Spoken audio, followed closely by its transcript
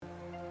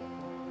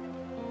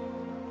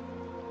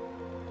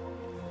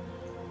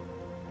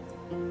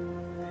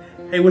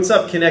Hey, what's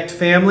up, Connect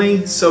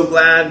family? So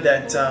glad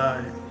that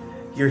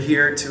you're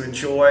here to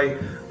enjoy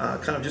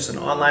kind of just an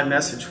online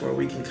message where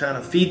we can kind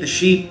of feed the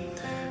sheep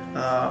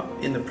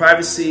in the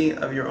privacy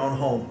of your own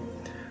home.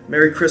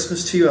 Merry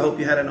Christmas to you. I hope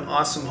you had an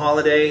awesome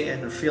holiday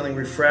and are feeling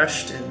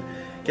refreshed and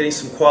getting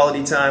some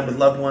quality time with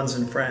loved ones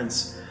and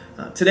friends.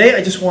 Today,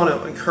 I just want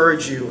to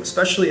encourage you,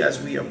 especially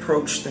as we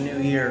approach the new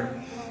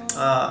year.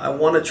 I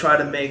want to try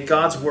to make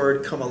God's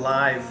Word come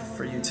alive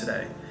for you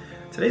today.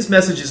 Today's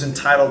message is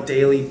entitled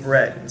Daily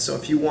Bread. And so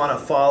if you want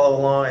to follow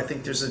along, I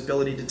think there's the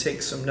ability to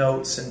take some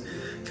notes and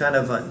kind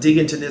of dig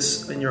into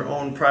this in your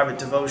own private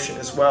devotion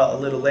as well a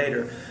little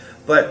later.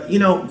 But, you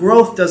know,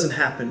 growth doesn't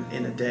happen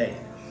in a day.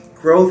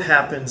 Growth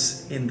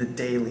happens in the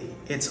daily.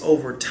 It's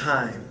over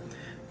time.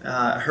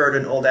 I heard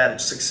an old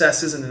adage,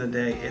 success isn't in a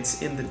day,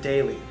 it's in the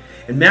daily.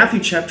 In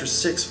Matthew chapter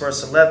 6,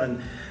 verse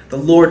 11, the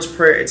Lord's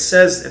Prayer, it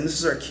says, and this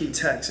is our key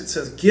text, it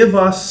says, "Give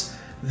us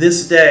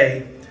this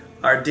day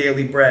our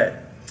daily bread."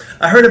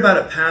 I heard about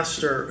a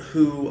pastor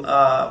who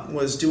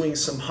was doing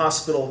some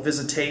hospital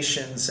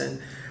visitations, and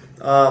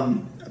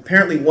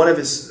apparently one of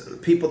his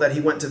people that he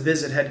went to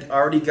visit had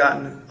already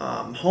gotten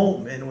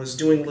home and was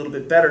doing a little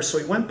bit better. So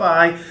he went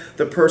by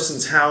the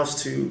person's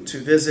house to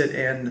visit,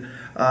 and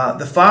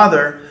the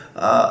father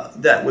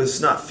that was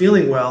not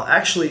feeling well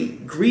actually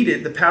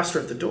greeted the pastor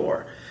at the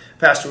door.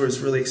 The pastor was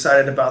really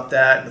excited about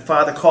that. The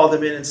father called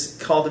him in and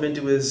called him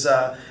into his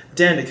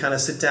den to kind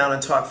of sit down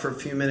and talk for a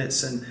few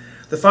minutes. And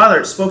the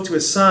father spoke to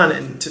his son,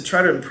 and to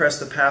try to impress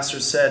the pastor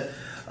said,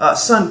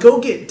 "Son, go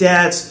get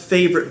Dad's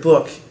favorite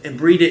book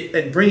and read it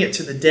and bring it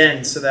to the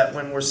den so that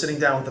when we're sitting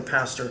down with the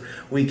pastor,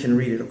 we can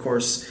read it." Of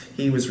course,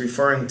 he was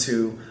referring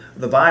to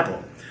the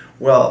Bible.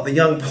 Well, the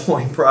young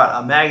boy brought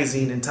a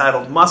magazine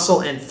entitled Muscle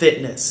and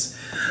Fitness.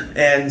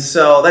 And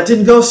so that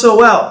didn't go so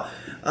well.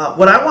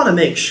 What I want to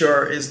make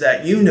sure is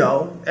that you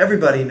know,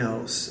 everybody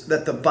knows,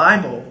 that the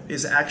Bible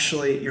is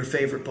actually your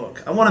favorite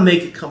book. I want to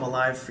make it come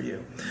alive for you.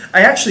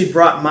 I actually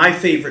brought my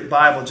favorite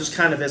Bible just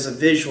kind of as a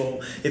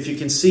visual. If you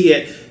can see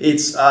it,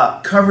 it's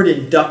covered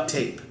in duct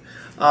tape.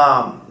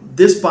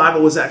 This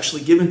Bible was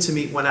actually given to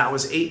me when I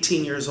was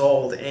 18 years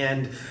old,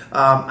 and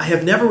I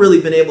have never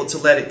really been able to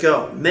let it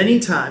go. Many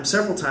times,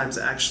 several times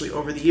actually,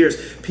 over the years,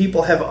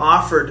 people have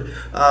offered,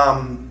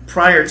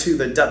 prior to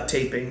the duct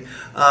taping,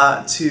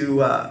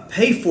 to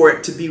pay for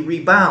it to be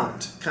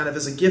rebound, kind of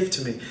as a gift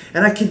to me.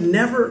 And I could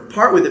never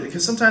part with it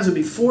because sometimes it would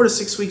be 4 to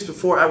 6 weeks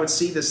before I would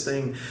see this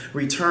thing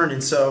return.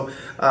 And so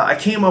I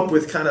came up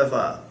with kind of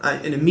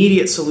an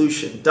immediate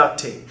solution, duct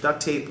tape. Duct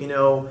tape, you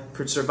know,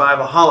 could survive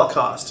a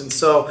Holocaust. And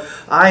so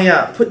I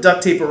put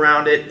duct tape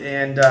around it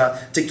and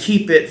to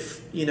keep it,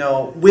 you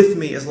know, with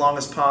me as long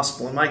as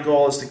possible. And my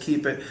goal is to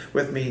keep it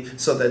with me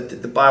so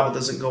that the Bible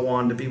doesn't go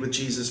on to be with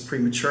Jesus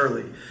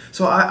prematurely.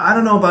 So I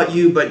don't know about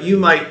you, but you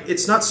might,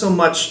 it's not so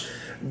much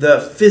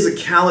the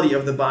physicality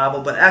of the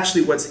Bible, but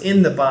actually what's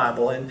in the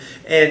Bible. And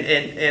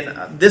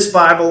this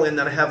Bible, and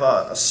then I have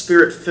a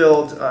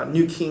Spirit-filled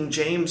New King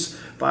James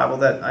Bible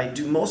that I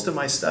do most of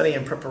my study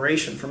and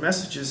preparation for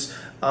messages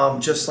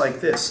just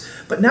like this.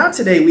 But now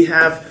today we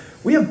have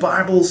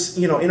Bibles,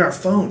 you know, in our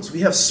phones.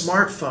 We have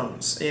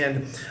smartphones.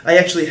 And I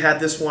actually had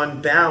this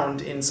one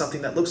bound in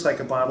something that looks like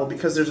a Bible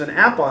because there's an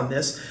app on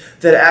this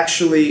that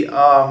actually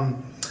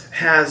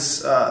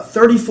has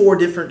 34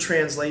 different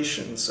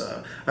translations,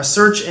 a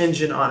search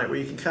engine on it where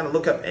you can kind of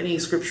look up any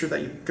scripture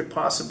that you could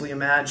possibly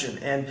imagine.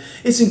 And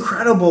it's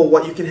incredible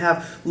what you can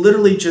have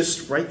literally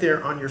just right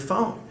there on your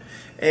phone.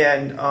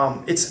 And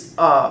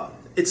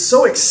it's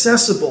so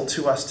accessible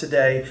to us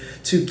today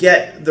to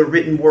get the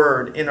written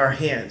word in our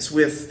hands.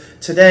 With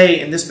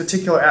today, in this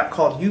particular app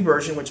called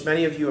YouVersion, which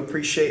many of you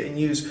appreciate and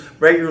use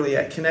regularly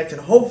at Connect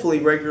and hopefully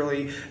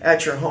regularly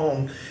at your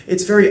home,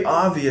 it's very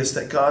obvious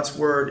that God's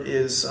Word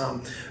is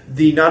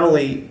the not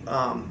only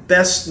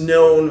best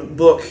known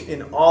book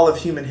in all of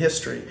human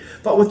history,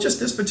 but with just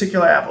this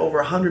particular app, over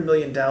 100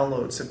 million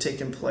downloads have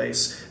taken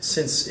place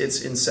since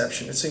its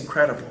inception. It's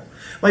incredible.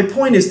 My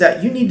point is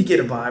that you need to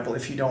get a Bible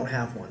if you don't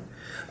have one.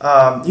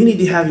 You need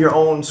to have your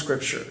own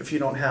scripture if you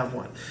don't have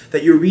one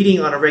that you're reading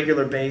on a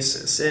regular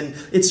basis, and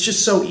it's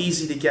just so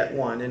easy to get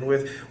one. And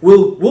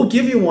we'll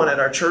give you one at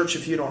our church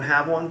if you don't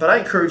have one, but I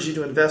encourage you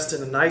to invest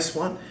in a nice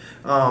one.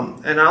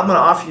 And I'm going to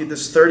offer you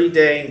this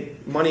 30-day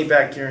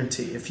money-back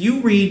guarantee. If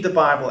you read the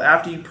Bible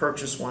after you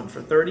purchase one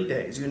for 30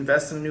 days, you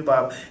invest in a new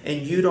Bible,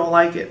 and you don't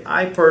like it,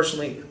 I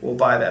personally will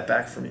buy that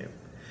back from you.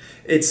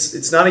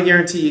 It's not a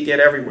guarantee you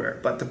get everywhere,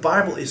 but the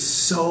Bible is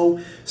so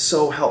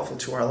helpful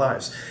to our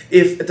lives.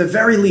 If at the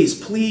very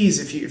least, please,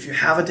 if you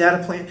have a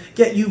data plan,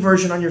 get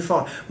YouVersion on your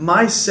phone.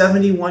 My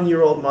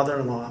 71-year-old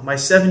mother-in-law, my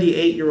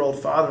 78-year-old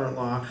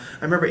father-in-law,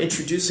 I remember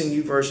introducing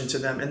YouVersion to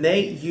them, and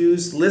they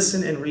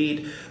listen and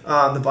read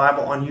the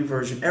Bible on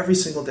YouVersion every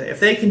single day. If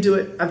they can do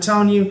it, I'm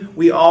telling you,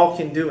 we all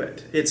can do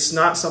it. It's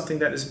not something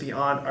that is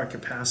beyond our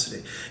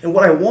capacity. And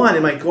what I want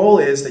and my goal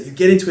is that you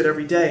get into it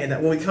every day, and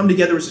that when we come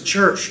together as a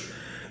church,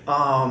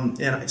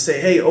 and I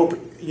say, hey,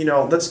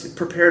 let's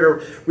prepare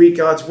to read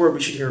God's Word.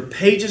 We should hear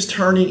pages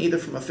turning either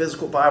from a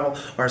physical Bible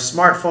or our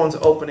smartphones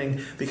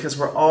opening, because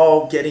we're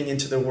all getting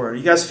into the Word. Are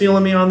you guys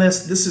feeling me on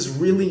this? This is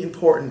really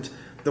important,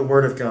 the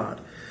Word of God.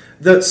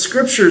 The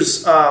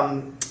Scriptures,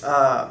 have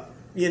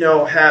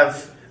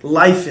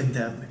life in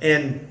them.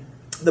 And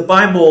the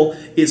Bible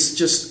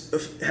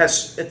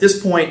has, at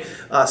this point,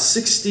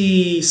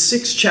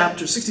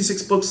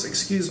 66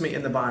 books,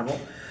 in the Bible.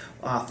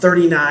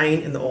 39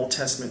 in the Old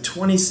Testament,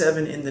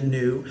 27 in the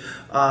New.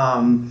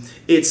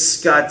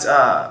 It's got,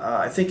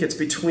 I think it's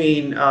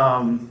between,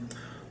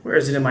 where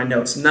is it in my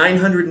notes?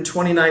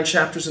 929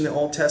 chapters in the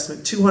Old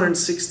Testament,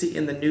 260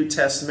 in the New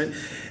Testament.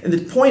 And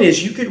the point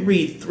is, you could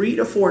read 3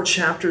 to 4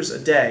 chapters a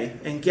day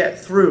and get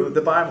through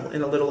the Bible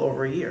in a little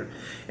over a year.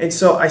 And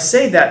so I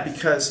say that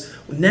because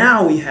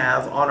now we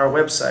have on our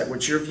website,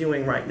 which you're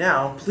viewing right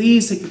now,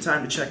 please take the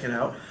time to check it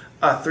out,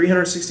 a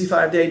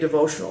 365-day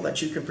devotional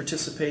that you can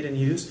participate and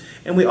use.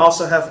 And we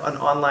also have an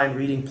online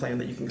reading plan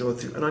that you can go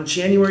through. And on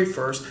January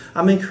 1st,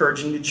 I'm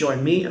encouraging you to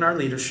join me and our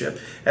leadership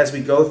as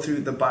we go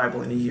through the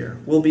Bible in a year.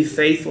 We'll be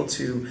faithful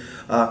to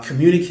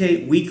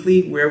communicate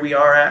weekly where we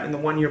are at in the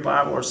one-year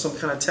Bible, or some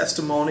kind of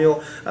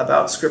testimonial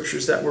about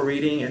scriptures that we're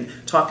reading, and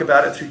talk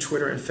about it through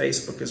Twitter and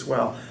Facebook as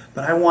well.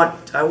 But I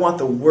want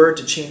the Word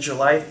to change your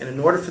life. And in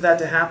order for that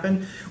to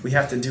happen, we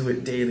have to do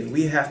it daily.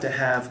 We have to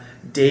have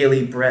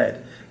daily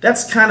bread.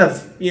 That's kind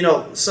of,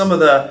 some of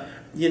the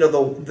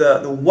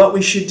what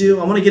we should do.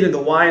 I'm going to get into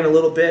why in a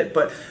little bit,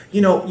 but,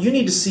 you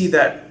need to see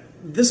that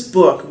this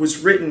book was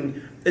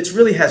written, it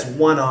really has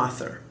one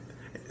author.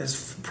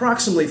 There's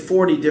approximately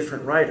 40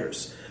 different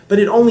writers, but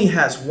it only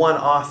has one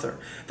author.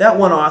 That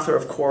one author,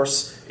 of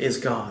course, is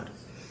God.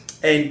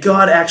 And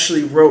God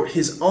actually wrote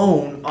his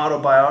own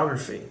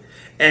autobiography.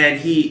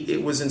 And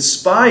it was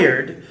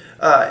inspired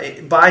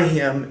by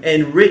him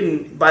and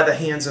written by the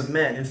hands of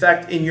men. In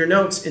fact, in your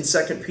notes in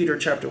 2 Peter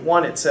chapter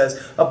 1, it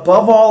says,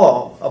 above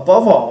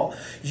all,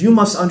 you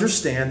must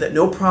understand that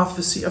no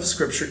prophecy of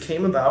Scripture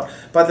came about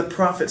by the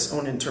prophet's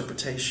own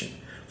interpretation.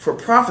 For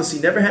prophecy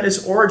never had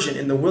its origin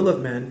in the will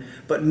of men,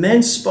 but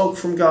men spoke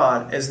from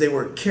God as they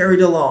were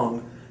carried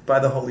along by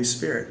the Holy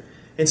Spirit.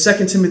 In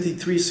 2 Timothy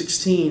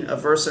 3:16, a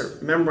verse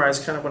I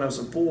memorized kind of when I was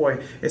a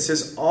boy, it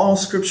says, all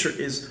Scripture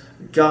is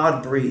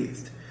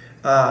God-breathed.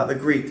 The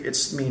Greek,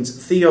 it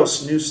means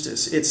theos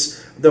neustis.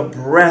 It's the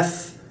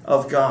breath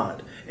of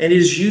God. And it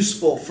is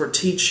useful for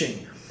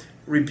teaching,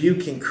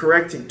 rebuking,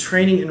 correcting,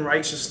 training in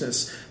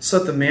righteousness, so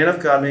that the man of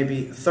God may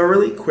be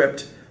thoroughly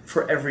equipped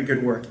for every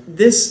good work.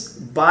 This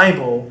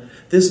Bible,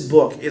 this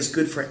book, is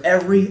good for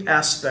every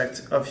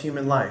aspect of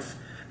human life.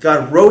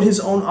 God wrote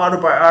his own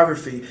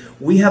autobiography.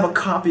 We have a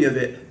copy of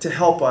it to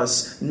help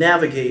us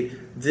navigate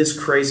this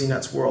crazy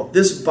nuts world.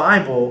 This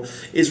Bible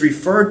is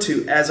referred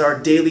to as our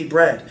daily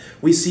bread.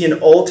 We see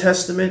an Old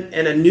Testament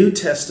and a New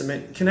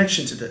Testament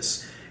connection to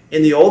this.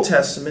 In the Old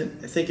Testament,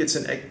 I think it's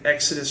in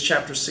Exodus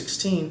chapter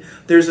 16,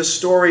 there's a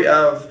story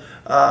of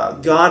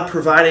God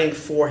providing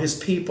for his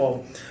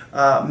people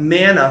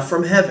manna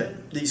from heaven.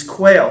 These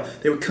quail,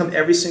 they would come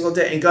every single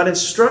day. And God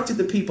instructed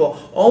the people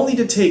only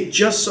to take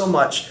just so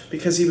much,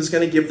 because he was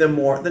going to give them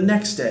more the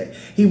next day.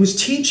 He was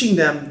teaching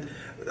them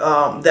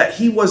that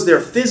he was their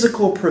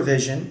physical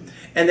provision,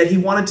 and that he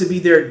wanted to be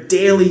their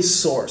daily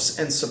source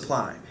and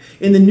supply.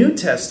 In the New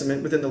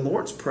Testament, within the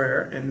Lord's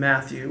Prayer in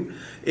Matthew,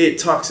 it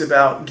talks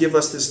about, give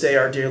us this day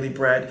our daily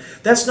bread.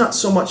 That's not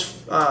so much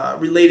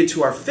related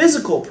to our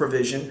physical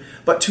provision,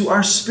 but to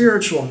our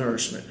spiritual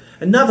nourishment.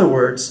 In other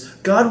words,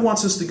 God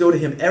wants us to go to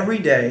him every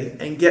day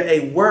and get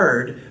a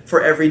word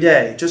for every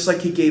day, just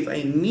like he gave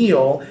a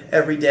meal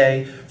every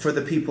day for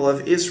the people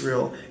of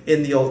Israel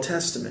in the Old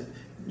Testament.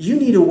 You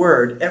need a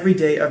word every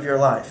day of your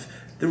life.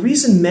 The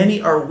reason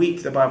many are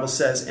weak, the Bible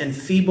says, and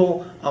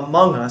feeble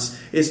among us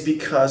is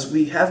because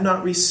we have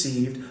not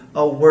received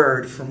a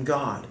word from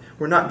God.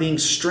 We're not being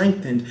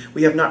strengthened.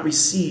 We have not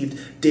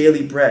received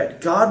daily bread.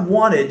 God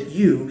wanted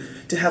you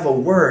to have a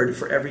word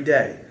for every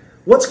day.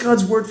 What's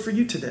God's word for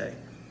you today?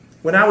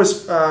 When I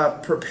was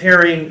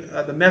preparing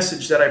the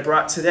message that I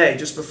brought today,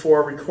 just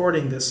before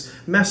recording this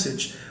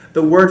message,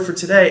 the word for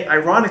today,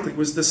 ironically,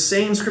 was the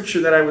same scripture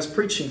that I was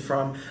preaching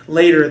from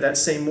later that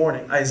same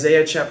morning.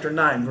 Isaiah chapter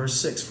 9, verse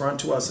 6, for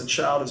unto us a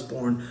child is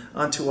born,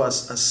 unto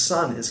us a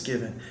son is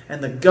given,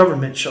 and the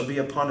government shall be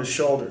upon his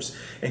shoulders,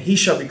 and he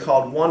shall be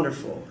called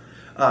Wonderful,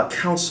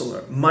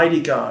 Counselor,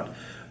 Mighty God,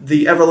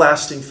 the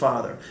Everlasting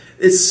Father.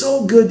 It's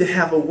so good to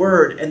have a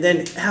word and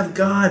then have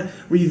God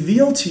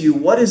reveal to you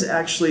what is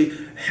actually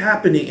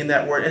happening in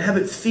that word and have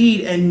it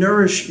feed and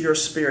nourish your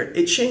spirit.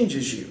 It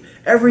changes you.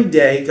 Every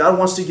day, God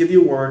wants to give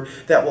you a word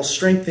that will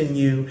strengthen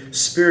you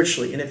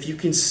spiritually. And if you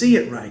can see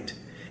it right,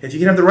 if you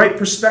can have the right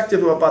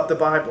perspective about the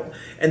Bible,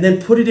 and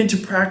then put it into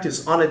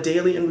practice on a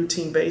daily and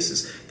routine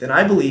basis, then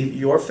I believe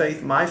your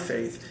faith, my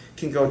faith,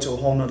 can go to a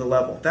whole nother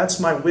level. That's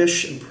my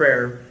wish and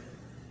prayer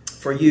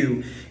for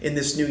you in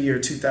this new year,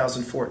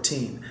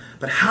 2014.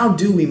 But how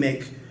do we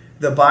make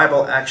the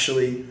Bible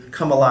actually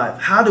come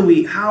alive? How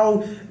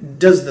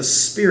does the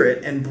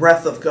Spirit and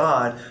breath of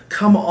God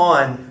come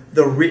on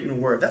the written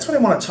word. That's what I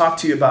want to talk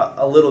to you about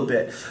a little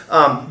bit.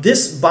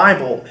 This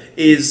Bible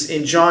is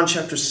in John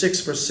chapter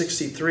 6, verse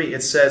 63.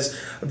 It says,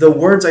 the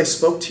words I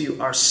spoke to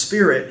you are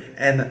spirit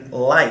and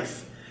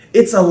life.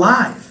 It's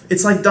alive.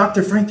 It's like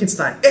Dr.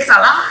 Frankenstein. It's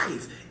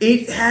alive.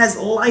 It has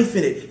life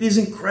in it. It is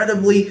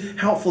incredibly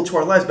helpful to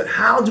our lives. But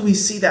how do we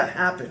see that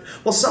happen?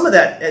 Well, some of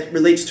that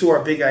relates to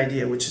our big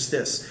idea, which is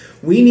this.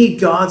 We need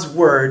God's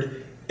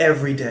word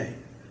every day.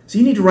 So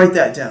you need to write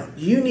that down.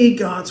 You need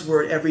God's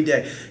word every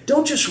day.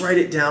 Don't just write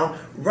it down.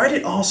 Write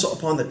it also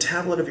upon the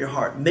tablet of your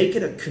heart. Make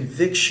it a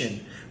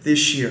conviction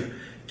this year.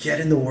 Get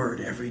in the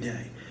word every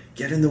day.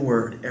 Get in the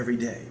word every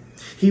day.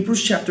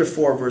 Hebrews chapter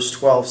 4, verse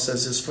 12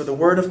 says this, for the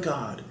word of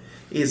God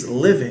is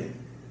living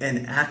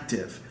and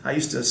active. I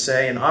used to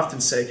say and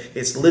often say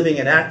it's living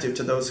and active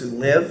to those who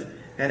live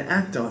and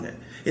act on it.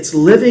 It's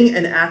living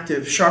and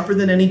active, sharper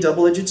than any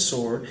double-edged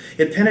sword.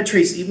 It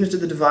penetrates even to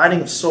the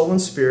dividing of soul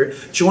and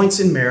spirit, joints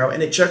and marrow,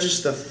 and it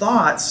judges the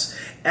thoughts,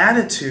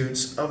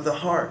 attitudes of the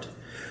heart.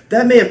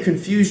 That may have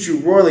confused you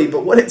royally,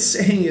 but what it's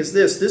saying is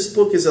this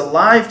book is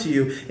alive to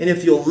you, and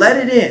if you'll let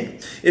it in,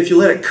 if you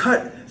let it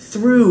cut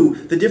through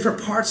the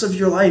different parts of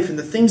your life and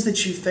the things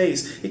that you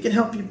face, it can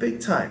help you big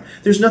time.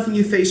 There's nothing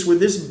you face where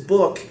this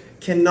book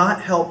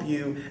cannot help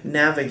you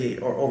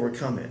navigate or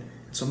overcome it.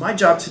 So my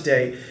job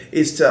today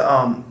is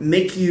to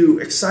make you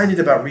excited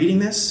about reading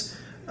this,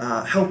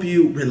 help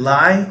you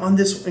rely on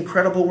this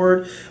incredible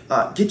word,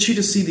 get you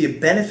to see the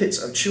benefits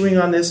of chewing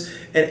on this,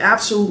 and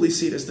absolutely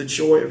see it as the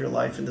joy of your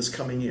life in this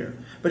coming year.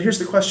 But here's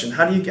the question.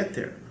 How do you get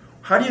there?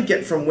 How do you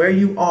get from where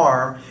you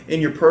are in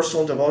your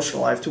personal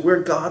devotional life to where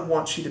God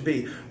wants you to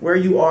be, where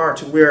you are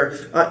to where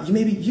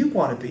maybe you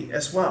want to be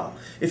as well?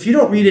 If you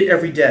don't read it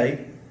every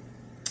day,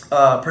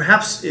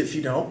 perhaps if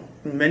you don't,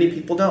 many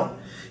people don't.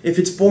 If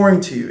it's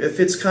boring to you, if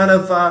it's kind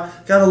of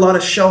got a lot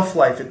of shelf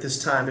life at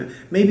this time,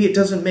 maybe it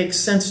doesn't make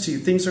sense to you,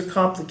 things are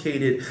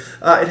complicated,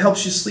 it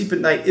helps you sleep at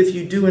night if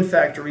you do in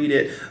fact read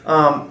it,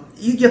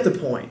 you get the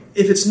point.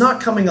 If it's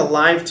not coming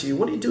alive to you,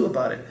 what do you do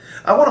about it?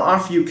 I want to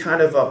offer you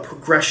kind of a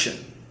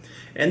progression.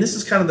 And this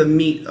is kind of the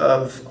meat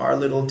of our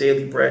little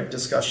daily bread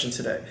discussion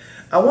today.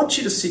 I want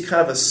you to see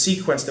kind of a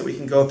sequence that we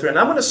can go through. And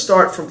I'm going to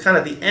start from kind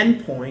of the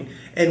end point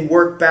and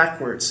work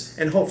backwards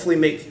and hopefully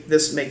make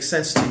this make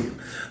sense to you.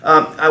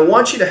 I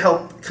want you to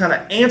help kind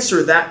of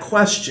answer that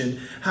question,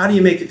 how do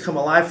you make it come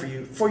alive for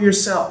you, for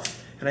yourself?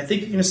 And I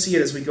think you're going to see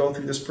it as we go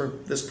through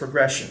this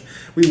progression.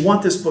 We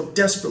want this book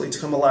desperately to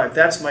come alive.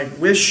 That's my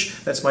wish,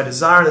 that's my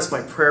desire, that's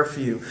my prayer for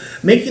you.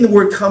 Making the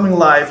word coming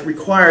alive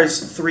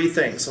requires three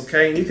things,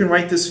 okay? And you can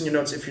write this in your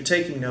notes if you're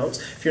taking notes.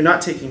 If you're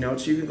not taking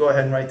notes, you can go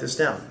ahead and write this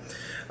down.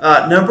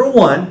 Number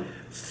one,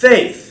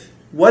 faith.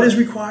 What is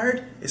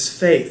required is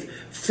faith.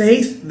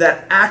 Faith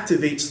that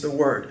activates the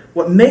word.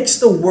 What makes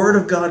the word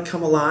of God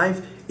come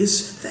alive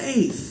is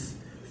faith.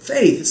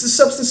 Faith. It's the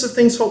substance of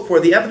things hoped for,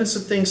 the evidence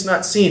of things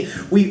not seen.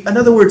 In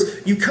other words,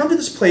 you come to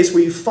this place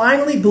where you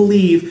finally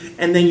believe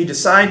and then you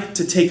decide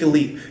to take a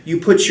leap.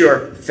 You put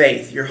your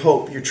faith, your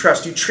hope, your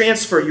trust. You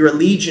transfer your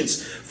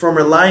allegiance from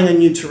relying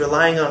on you to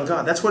relying on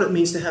God. That's what it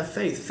means to have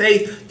faith.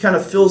 Faith kind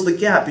of fills the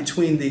gap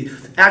between the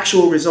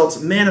actual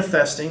results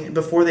manifesting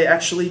before they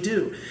actually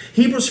do.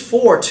 Hebrews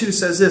 4:2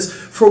 says this,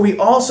 for we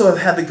also have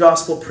had the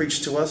gospel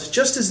preached to us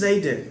just as they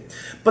did.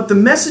 But the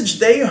message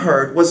they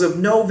heard was of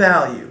no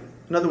value.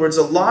 In other words,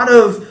 a lot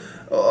of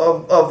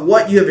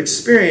what you have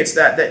experienced,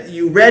 that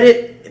you read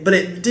it, but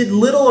it did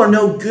little or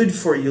no good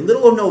for you,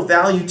 little or no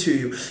value to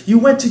you. You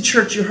went to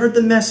church, you heard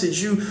the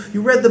message, you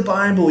read the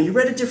Bible, you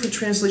read a different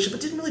translation,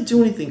 but didn't really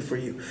do anything for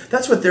you.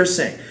 That's what they're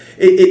saying.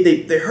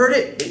 They heard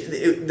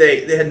it,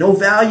 they had no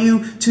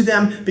value to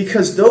them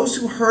because those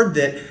who heard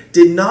that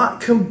did not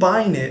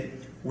combine it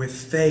with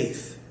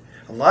faith.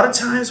 A lot of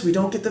times we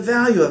don't get the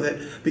value of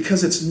it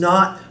because it's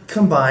not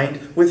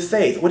combined with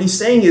faith. What he's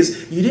saying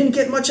is you didn't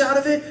get much out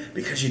of it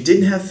because you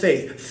didn't have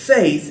faith.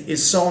 Faith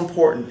is so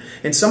important.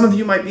 And some of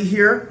you might be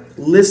here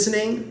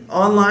listening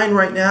online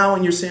right now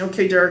and you're saying,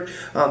 okay, Derek,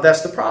 that's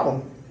the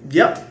problem.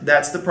 Yep,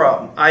 that's the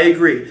problem. I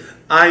agree.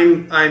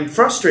 I'm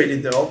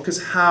frustrated though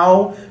because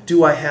how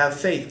do I have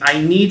faith?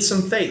 I need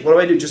some faith.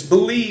 What do? Just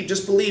believe.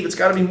 It's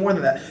got to be more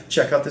than that.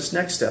 Check out this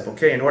next step,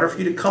 okay? In order for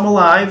you to come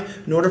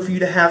alive, in order for you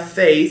to have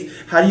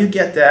faith, how do you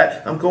get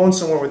that? I'm going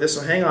somewhere with this,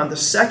 so hang on. The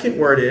second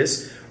word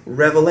is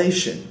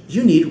revelation.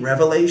 You need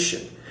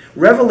revelation.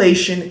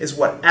 Revelation is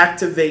what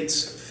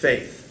activates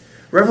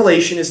faith.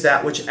 Revelation is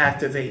that which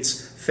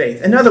activates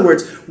faith. In other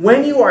words,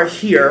 when you are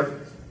here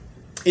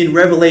in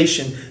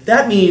Revelation,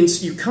 that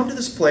means you come to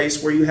this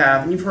place where you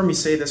have, and you've heard me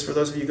say this for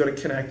those of you who go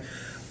to Connect,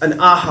 an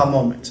aha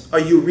moment, a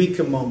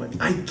eureka moment,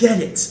 I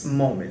get it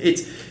moment.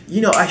 It's,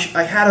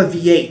 I had a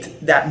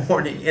V8 that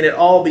morning and it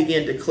all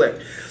began to click.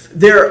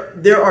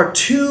 There are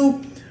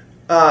two,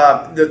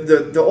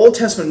 the Old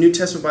Testament and New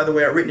Testament, by the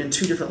way, are written in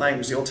two different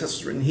languages. The Old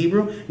Testament is written in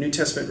Hebrew, New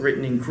Testament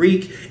written in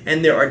Greek,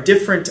 and there are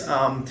different,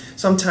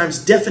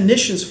 sometimes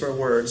definitions for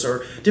words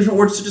or different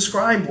words to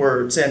describe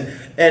words.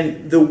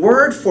 And the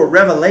word for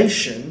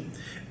revelation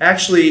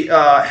actually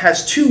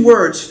has two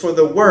words for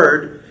the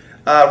word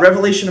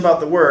revelation about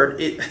the word,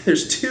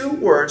 there's two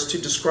words to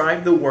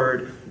describe the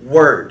word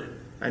word.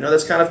 I know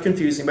that's kind of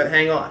confusing, but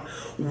hang on.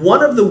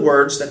 One of the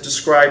words that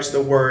describes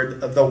the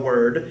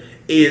word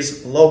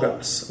is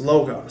logos.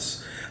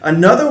 Logos.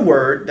 Another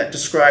word that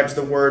describes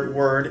the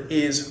word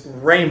is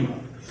rhema.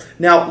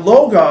 Now,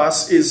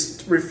 logos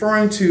is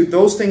referring to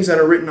those things that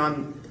are written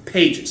on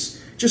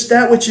pages. Just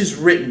that which is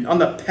written on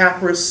the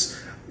papyrus,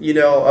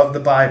 of the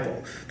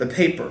Bible, the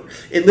paper.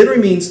 It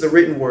literally means the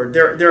written word.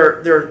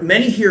 There are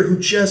many here who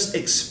just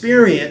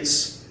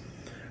experience,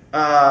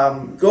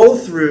 go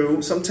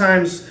through,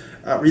 sometimes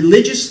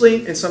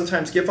religiously and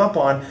sometimes give up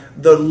on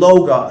the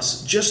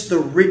logos, just the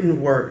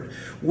written word.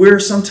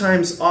 We're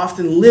sometimes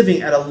often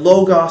living at a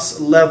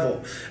logos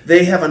level.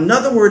 They have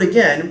another word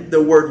again,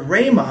 the word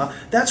rhema.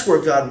 That's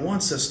where God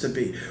wants us to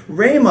be.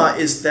 Rhema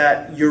is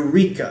that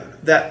eureka,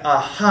 that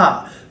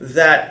aha,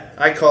 that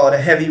I call it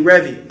a heavy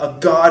revy, a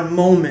God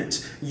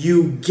moment.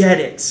 You get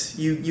it.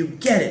 You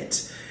get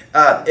it.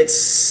 It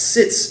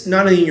sits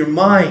not only in your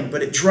mind,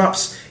 but it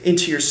drops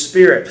into your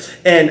spirit.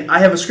 And I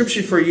have a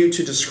scripture for you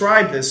to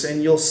describe this,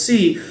 and you'll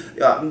see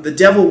the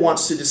devil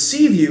wants to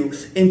deceive you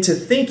into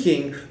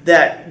thinking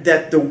that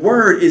the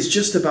word is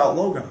just about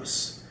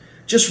logos,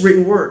 just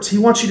written words. He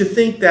wants you to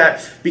think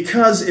that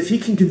because if he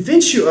can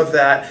convince you of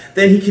that,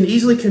 then he can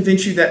easily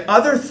convince you that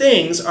other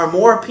things are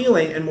more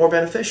appealing and more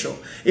beneficial.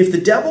 If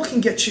the devil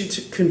can get you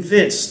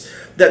convinced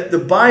that the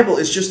Bible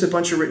is just a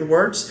bunch of written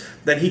words,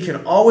 then he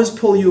can always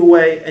pull you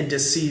away and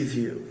deceive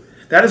you.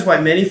 That is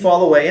why many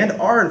fall away and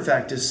are in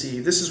fact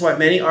deceived. This is why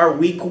many are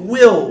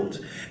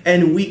weak-willed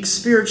and weak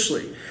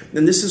spiritually.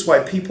 And this is why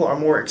people are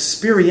more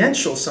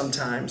experiential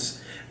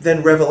sometimes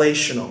than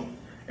revelational.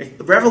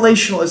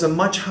 Revelational is a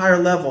much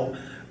higher level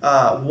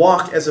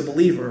walk as a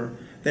believer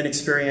than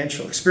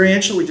experiential.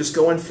 Experiential, we just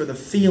go in for the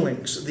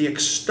feelings, the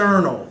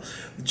external,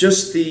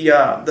 just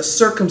the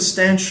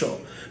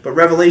circumstantial. But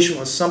revelation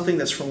was something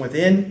that's from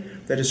within,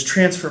 that is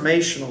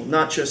transformational,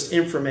 not just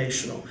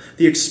informational.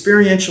 The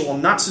experiential will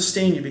not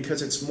sustain you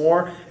because it's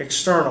more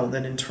external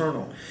than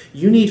internal.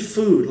 You need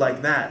food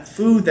like that,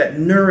 food that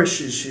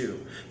nourishes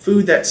you,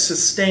 food that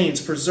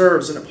sustains,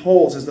 preserves, and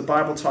upholds, as the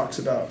Bible talks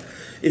about.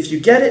 If you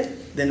get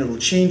it, then it will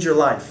change your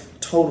life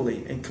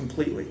totally and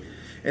completely.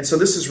 And so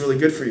this is really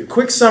good for you.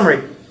 Quick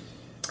summary.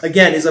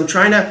 Again, is I'm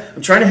trying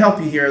to help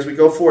you here as we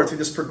go forward through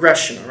this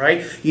progression, all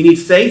right? You need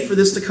faith for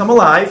this to come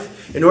alive.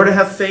 In order to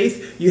have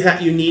faith,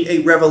 you need a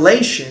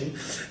revelation.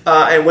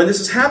 And when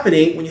this is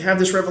happening, when you have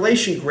this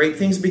revelation, great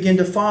things begin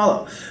to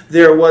follow.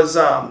 There's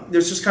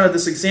just kind of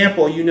this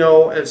example,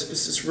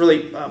 it's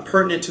really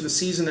pertinent to the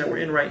season that we're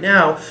in right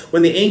now,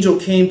 when the angel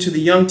came to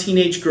the young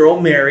teenage girl,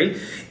 Mary,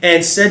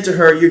 and said to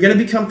her, you're going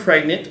to become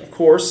pregnant, of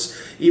course,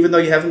 even though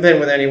you haven't been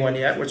with anyone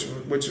yet,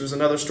 which was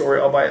another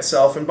story all by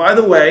itself. And by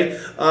the way,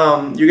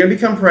 you're going to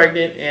become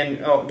pregnant, and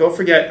don't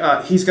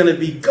forget, he's going to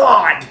be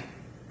God.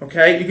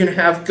 Okay, you're going to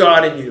have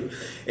God in you.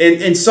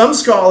 And some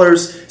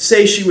scholars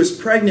say she was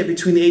pregnant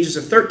between the ages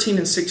of 13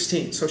 and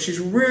 16. So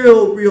she's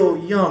real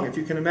young, if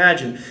you can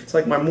imagine. It's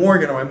like my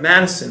Morgan or my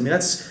Madison. I mean,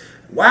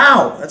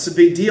 that's a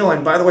big deal.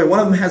 And by the way, one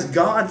of them has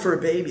God for a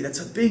baby.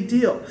 That's a big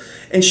deal.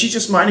 And she's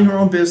just minding her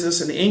own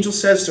business. And the angel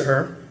says to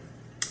her,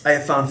 I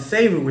have found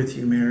favor with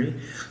you, Mary.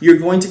 You're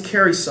going to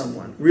carry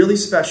someone really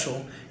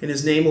special, and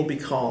his name will be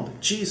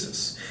called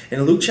Jesus.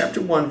 In Luke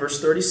chapter 1,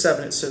 verse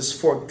 37, it says,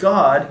 For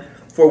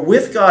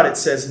with God, it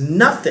says,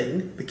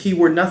 nothing, the key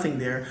word nothing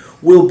there,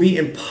 will be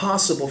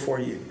impossible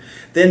for you.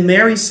 Then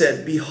Mary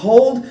said,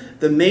 Behold,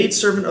 the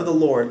maidservant of the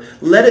Lord,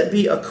 let it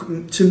be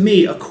to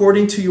me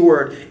according to your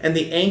word. And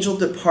the angel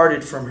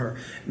departed from her.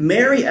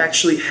 Mary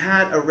actually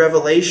had a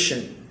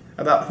revelation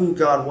about who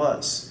God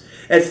was.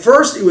 At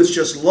first, it was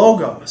just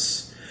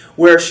logos,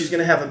 where she's going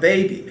to have a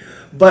baby.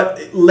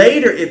 But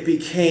later, it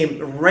became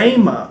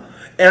rhema.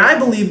 And I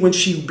believe when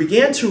she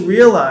began to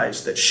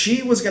realize that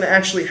she was going to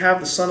actually have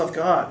the Son of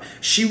God,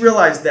 she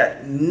realized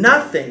that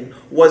nothing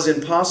was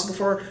impossible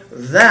for her.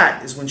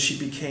 That is when she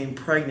became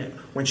pregnant.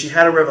 When she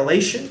had a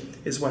revelation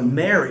is when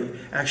Mary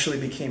actually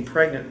became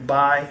pregnant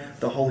by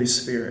the Holy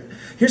Spirit.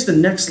 Here's the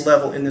next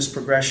level in this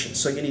progression.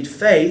 So you need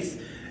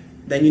faith,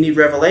 then you need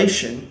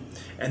revelation,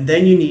 and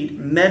then you need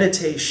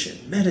meditation.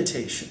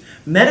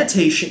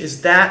 Meditation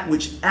is that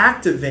which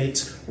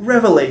activates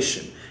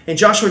revelation. In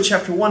Joshua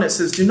chapter 1, it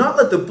says, Do not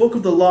let the book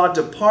of the law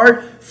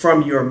depart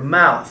from your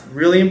mouth.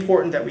 Really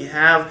important that we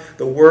have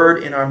the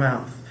word in our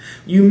mouth.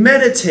 You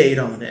meditate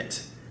on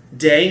it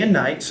day and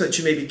night so that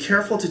you may be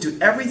careful to do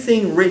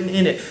everything written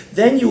in it.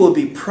 Then you will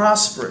be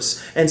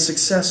prosperous and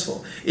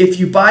successful. If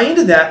you buy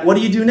into that, what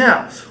do you do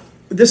now?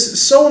 This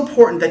is so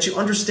important that you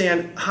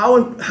understand how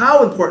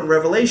important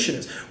revelation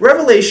is.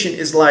 Revelation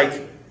is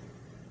like,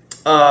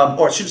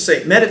 or I should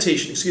say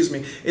meditation,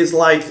 is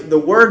like the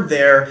word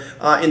there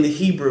in the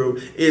Hebrew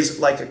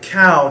is like a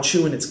cow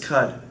chewing its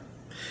cud.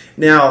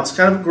 Now, it's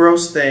kind of a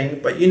gross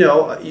thing, but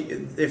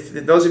if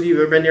those of you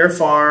who have been near a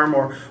farm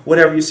or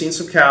whatever, you've seen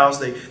some cows,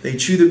 they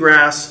chew the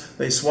grass,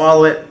 they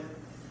swallow it,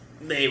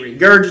 they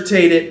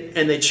regurgitate it,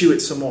 and they chew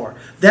it some more.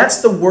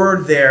 That's the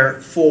word there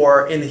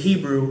in the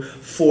Hebrew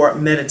for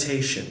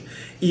meditation.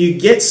 You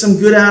get some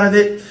good out of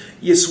it,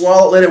 you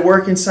swallow it, let it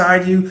work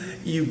inside you,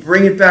 you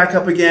bring it back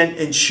up again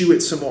and chew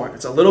it some more.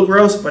 It's a little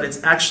gross, but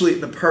it's actually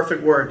the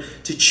perfect word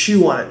to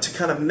chew on it, to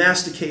kind of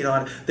masticate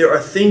on it. There are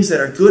things that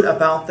are good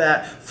about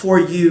that for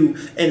you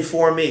and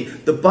for me.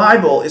 The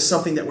Bible is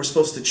something that we're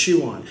supposed to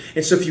chew on.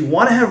 And so if you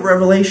want to have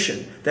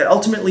revelation that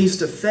ultimately leads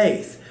to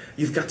faith,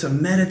 you've got to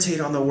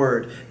meditate on the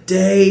Word.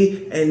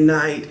 Day and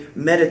night,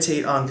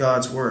 meditate on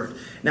God's Word.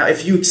 Now,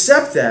 if you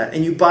accept that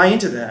and you buy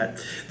into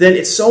that, then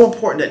it's so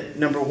important that,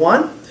 number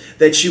one,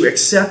 that you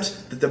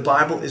accept that the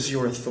Bible is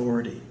your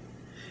authority.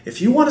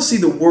 If you want to see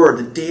the Word,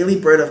 the daily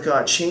bread of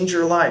God, change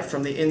your life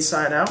from the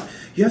inside out,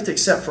 you have to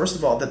accept, first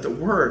of all, that the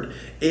Word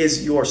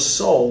is your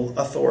sole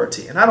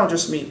authority. And I don't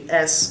just mean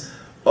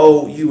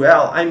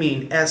S-O-U-L, I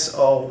mean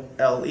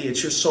S-O-L-E.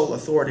 It's your sole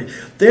authority.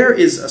 There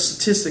is a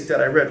statistic that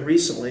I read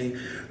recently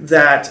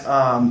that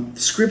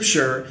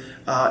Scripture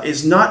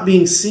is not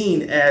being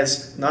seen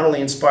as not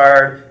only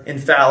inspired,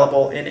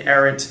 infallible,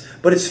 inerrant,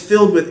 but it's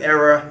filled with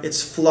error,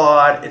 it's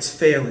flawed, it's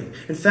failing.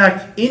 In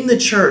fact, in the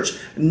church,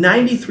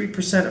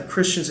 93% of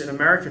Christians in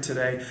America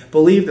today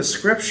believe the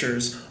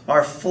Scriptures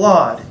are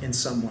flawed in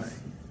some way.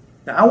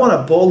 Now, I want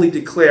to boldly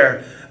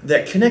declare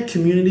that Connect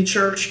Community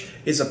Church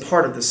is a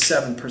part of the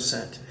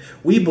 7%.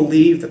 We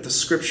believe that the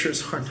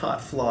Scriptures are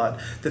not flawed,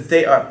 that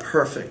they are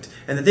perfect,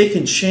 and that they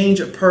can change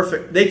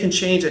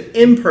an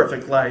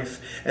imperfect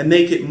life and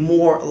make it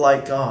more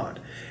like God.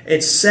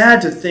 It's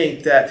sad to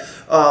think that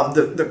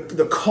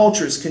the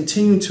culture is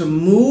continuing to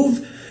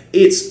move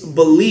its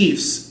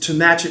beliefs to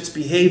match its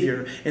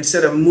behavior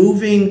instead of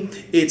moving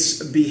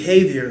its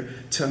behavior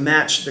to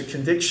match the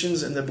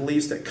convictions and the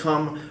beliefs that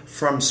come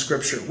from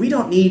Scripture. We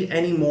don't need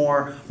any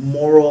more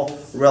moral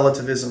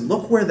relativism.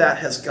 Look where that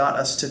has got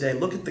us today.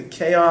 Look at the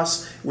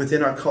chaos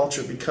within our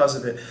culture because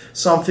of it.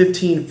 Psalm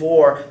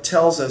 15:4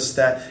 tells us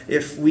that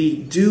if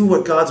we do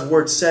what God's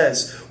Word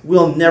says,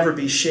 we'll never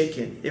be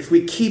shaken. If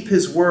we keep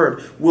His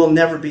Word, we'll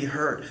never be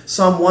hurt.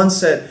 Psalm 1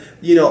 said,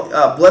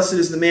 blessed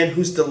is the man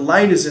whose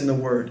delight is in the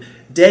Word.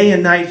 Day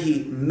and night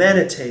he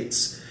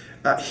meditates.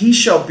 He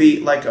shall be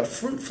like a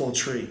fruitful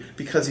tree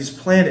because he's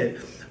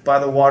planted by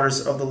the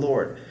waters of the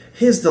Lord.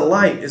 His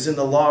delight is in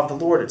the law of the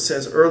Lord, it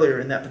says earlier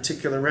in that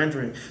particular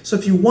rendering. So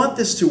if you want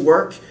this to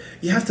work,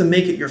 you have to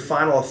make it your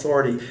final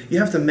authority. You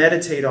have to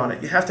meditate on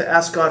it. You have to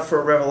ask God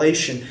for a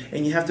revelation,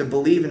 and you have to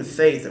believe in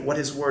faith that what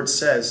His Word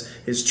says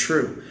is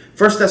true.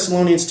 1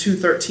 Thessalonians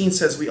 2:13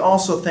 says, we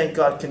also thank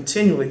God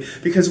continually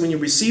because when you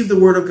received the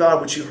Word of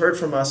God, which you heard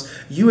from us,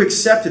 you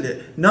accepted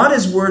it, not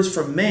as words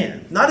from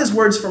man, not as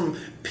words from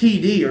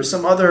PD or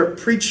some other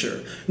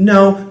preacher.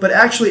 No, but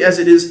actually as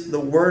it is the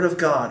Word of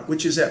God,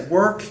 which is at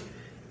work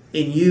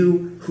in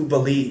you who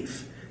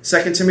believe.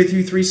 2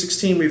 Timothy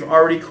 3:16, we've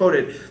already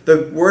quoted.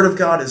 The Word of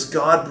God is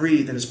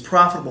God-breathed and is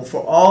profitable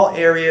for all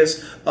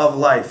areas of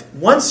life.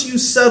 Once you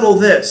settle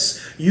this,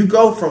 you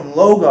go from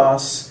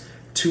Logos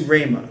to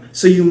Rhema.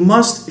 So you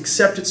must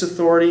accept its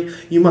authority.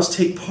 You must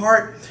take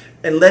part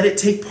and let it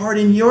take part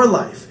in your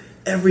life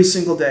every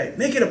single day.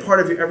 Make it a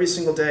part of your every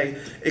single day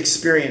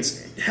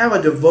experience. Have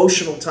a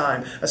devotional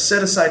time, a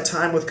set-aside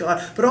time with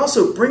God, but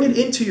also bring it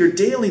into your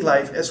daily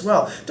life as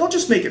well. Don't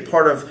just make it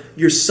part of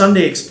your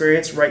Sunday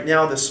experience right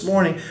now this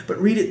morning, but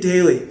read it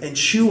daily and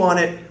chew on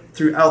it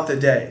throughout the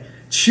day.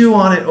 Chew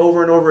on it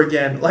over and over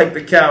again like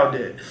the cow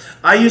did.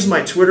 I use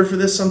my Twitter for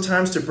this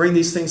sometimes to bring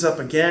these things up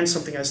again,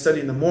 something I study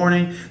in the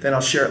morning, then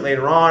I'll share it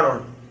later on,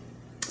 or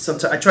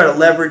sometimes I try to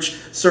leverage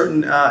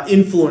certain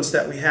influence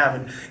that we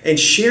have and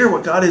share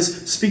what God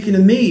is speaking to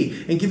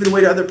me and give it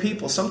away to other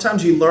people.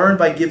 Sometimes you learn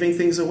by giving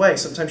things away.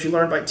 Sometimes you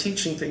learn by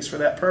teaching things for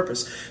that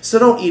purpose. So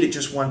don't eat it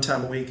just one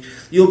time a week.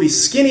 You'll be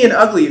skinny and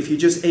ugly if you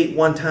just ate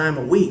one time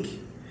a week.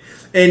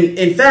 And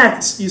in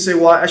fact, you say,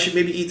 well, I should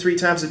maybe eat 3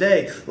 times a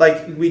day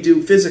like we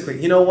do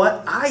physically. You know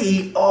what? I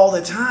eat all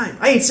the time.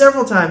 I eat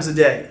several times a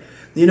day.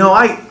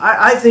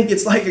 I think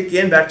it's like,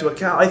 again, back to a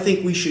cow. I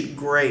think we should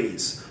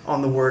graze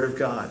on the Word of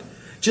God.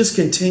 Just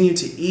continue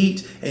to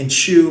eat and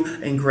chew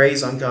and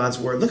graze on God's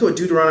Word. Look at what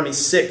Deuteronomy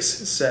 6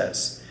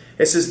 says.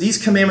 It says, these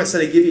commandments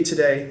that I give you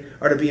today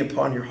are to be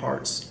upon your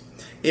hearts.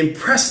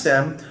 Impress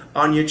them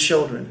on your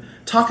children.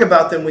 Talk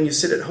about them when you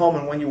sit at home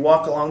and when you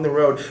walk along the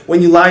road,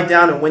 when you lie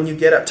down and when you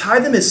get up. Tie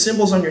them as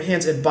symbols on your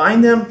hands and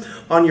bind them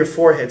on your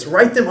foreheads.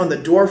 Write them on the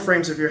door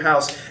frames of your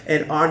house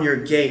and on your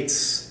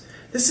gates.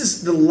 This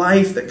is the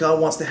life that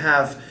God wants to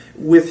have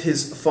with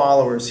His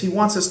followers. He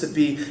wants us to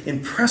be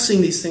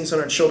impressing these things on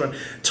our children,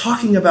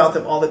 talking about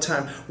them all the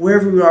time,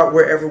 wherever we are,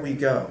 wherever we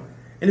go.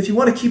 And if you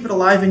want to keep it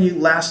alive in you,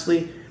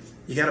 lastly,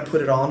 you got to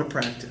put it all into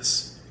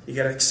practice. You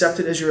got to accept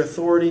it as your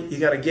authority. You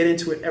got to get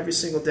into it every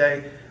single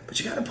day, but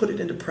you got to put it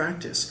into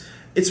practice.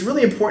 It's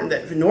really important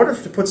that in order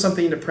to put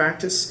something into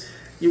practice,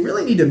 you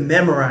really need to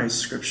memorize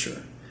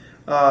Scripture.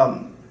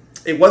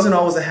 It wasn't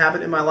always a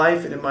habit in my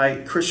life and in my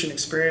Christian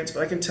experience,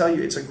 but I can tell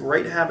you it's a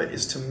great habit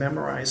is to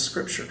memorize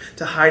Scripture,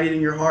 to hide it in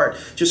your heart.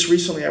 Just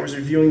recently I was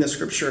reviewing the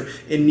Scripture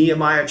in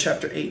Nehemiah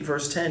chapter 8,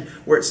 verse 10,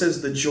 where it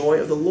says, the joy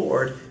of the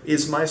Lord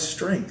is my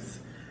strength.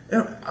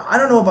 I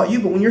don't know about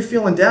you, but when you're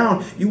feeling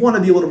down, you want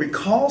to be able to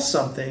recall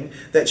something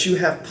that you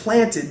have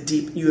planted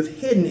deep, you have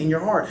hidden in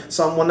your heart.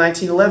 Psalm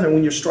 119:11,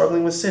 when you're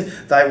struggling with sin,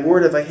 thy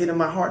word have I hid in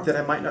my heart that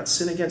I might not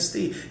sin against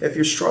thee. If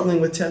you're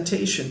struggling with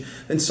temptation,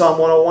 in Psalm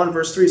 101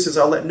 verse 3 says,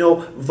 I'll let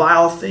no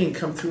vile thing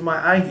come through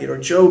my eye gate. Or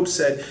Job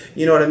said,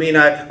 you know what I mean,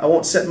 I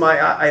won't set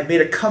I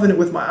made a covenant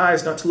with my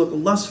eyes not to look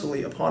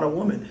lustfully upon a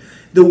woman.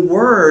 The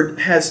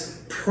word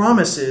has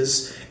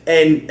promises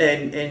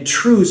and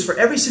truths for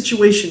every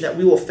situation that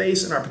we will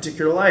face in our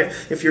particular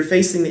life. If you're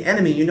facing the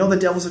enemy, you know the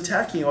devil's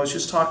attacking you. I was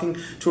just talking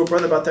to a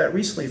brother about that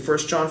recently. 1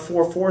 John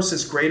 4:4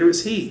 says, greater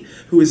is he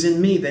who is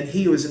in me than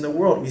he who is in the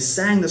world. We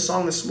sang the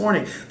song this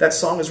morning. That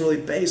song is really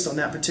based on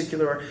that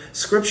particular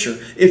scripture.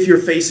 If you're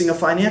facing a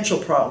financial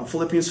problem,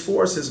 Philippians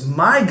 4 says,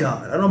 my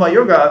God, I don't know about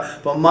your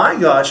God, but my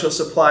God shall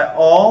supply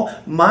all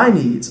my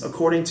needs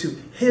according to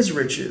his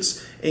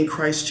riches in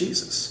Christ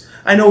Jesus.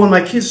 I know when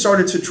my kids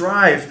started to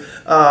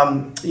drive,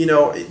 now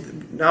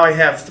I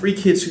have 3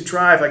 kids who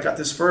drive. I got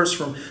this verse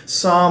from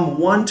Psalm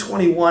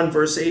 121,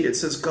 verse 8. It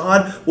says,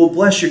 God will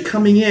bless your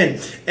coming in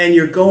and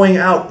your going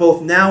out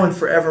both now and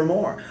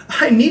forevermore.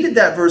 I needed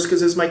that verse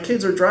because as my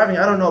kids are driving,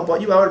 I don't know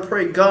about you, I would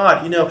pray,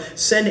 God,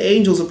 send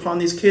angels upon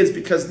these kids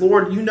because,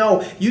 Lord,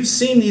 you've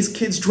seen these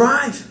kids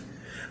drive.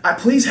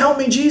 Please help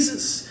me,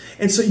 Jesus.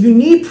 And so you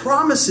need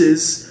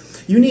promises.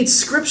 You need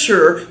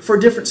scripture for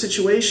different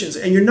situations,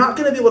 and you're not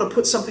going to be able to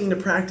put something into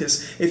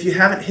practice if you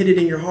haven't hid it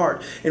in your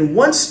heart. And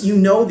once you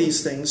know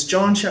these things,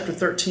 John chapter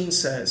 13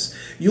 says,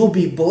 you'll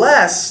be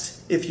blessed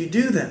if you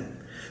do them.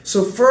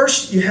 So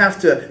first, you have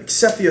to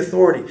accept the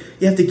authority.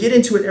 You have to get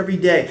into it every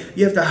day.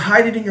 You have to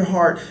hide it in your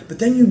heart, but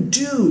then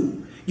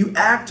you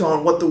act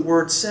on what the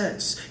word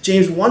says.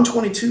 James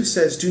 1:22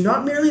 says, do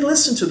not merely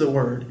listen to the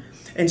word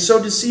and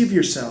so deceive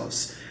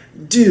yourselves.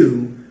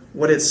 Do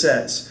what it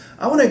says.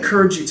 I want to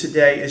encourage you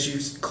today as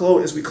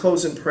we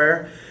close in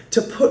prayer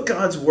to put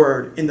God's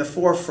word in the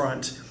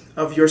forefront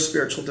of your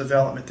spiritual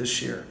development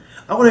this year.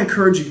 I want to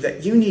encourage you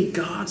that you need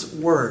God's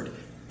word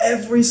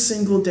every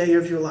single day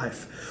of your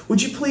life.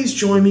 Would you please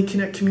join me,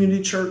 Connect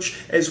Community Church,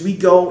 as we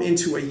go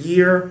into a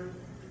year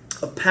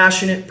of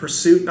passionate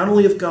pursuit, not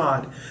only of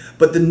God,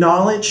 but the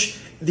knowledge,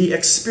 the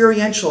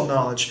experiential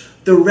knowledge,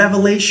 the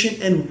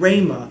revelation and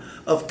rhema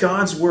of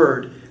God's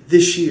word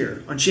this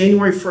year. On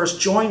January 1st,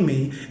 join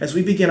me as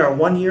we begin our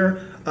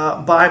one-year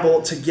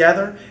Bible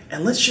together,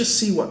 and let's just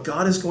see what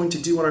God is going to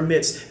do in our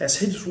midst as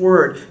his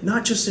word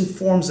not just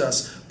informs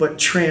us, but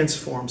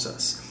transforms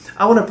us.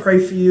 I want to pray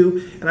for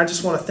you, and I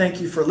just want to thank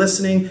you for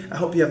listening. I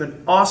hope you have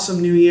an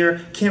awesome new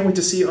year. Can't wait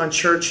to see you on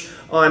church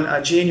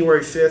on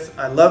January 5th.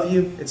 I love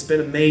you. It's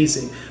been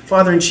amazing.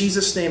 Father, in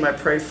Jesus' name, I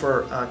pray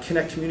for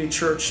Connect Community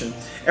Church and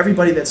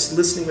everybody that's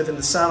listening within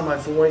the sound of my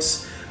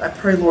voice. I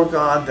pray, Lord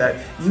God,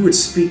 that you would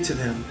speak to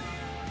them,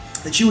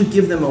 that you would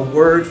give them a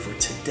word for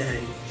today.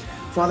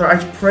 Father, I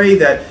pray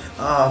that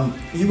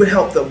you would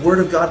help the word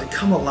of God to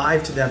come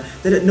alive to them,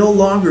 that it no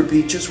longer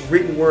be just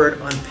written word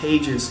on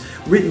pages,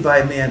 written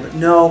by man, but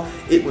no,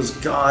 it was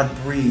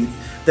God-breathed,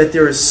 that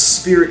there is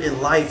spirit and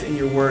life in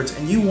your words,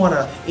 and you want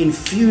to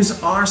infuse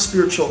our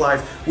spiritual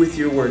life with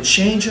your word.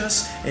 Change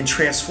us and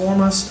transform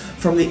us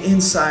from the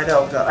inside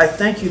out, God. I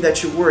thank you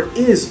that your word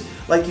is,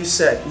 like you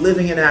said,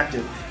 living and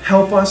active.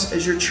 Help us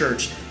as your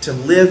church to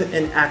live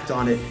and act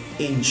on it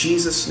in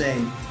Jesus'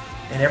 name.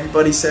 And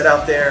everybody said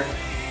out there,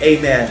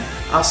 amen.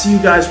 I'll see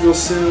you guys real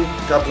soon.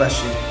 God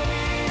bless you.